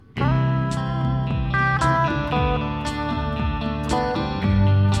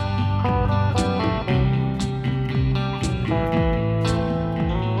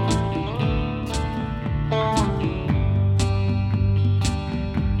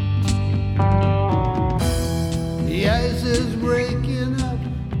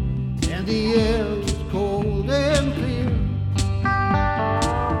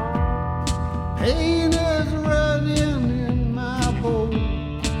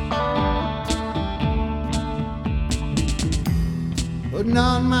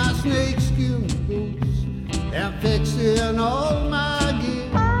snakeskin boots and fixing all my gear.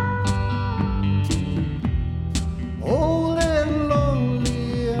 Old and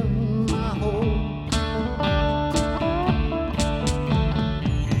lonely in my home.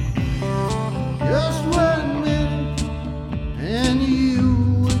 Just 1 minute and you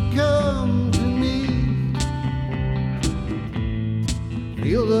would come to me.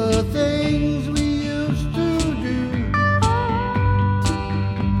 Feel the things we used to do.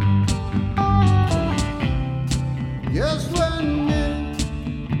 Just 1 minute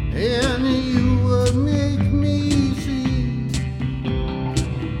and you would make me see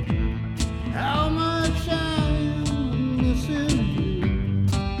how much I'm missing you.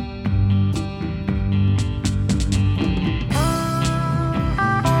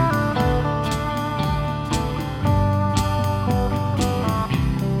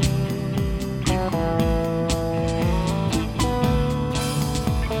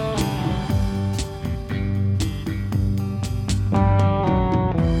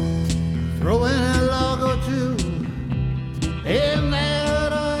 Throw in a log or two in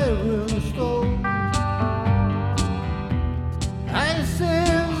that iron stove.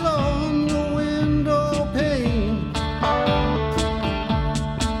 Ices on the window pane.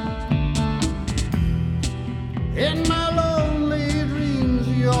 In my lonely dreams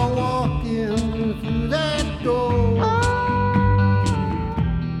you're walking through that door.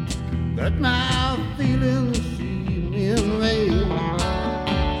 But my feelings seem in vain.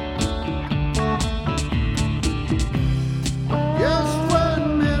 Just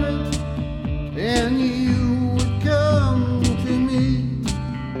 1 minute and you would come to me.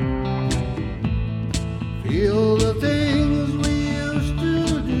 Feel the things we used to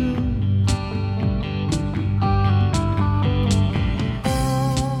do.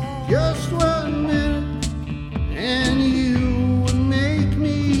 Just 1 minute and you would make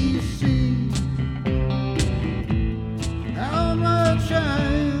me see how much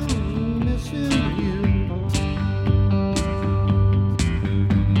I'm missing you.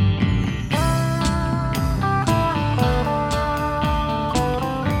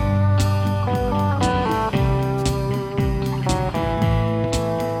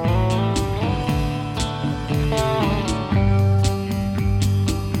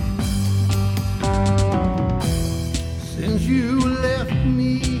 Since you left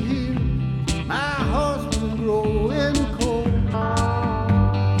me here, my heart's been growing cold.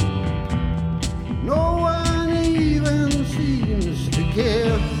 No one even seems to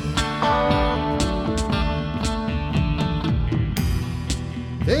care.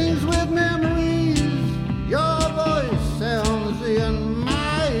 Things with memories, your voice sounds in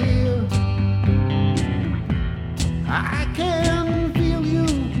my ear. I can feel you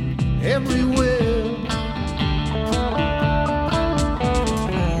everywhere.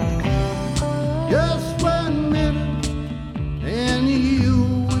 Just 1 minute and you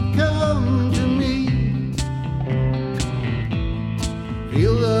would come to me.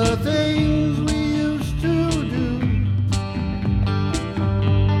 Feel the things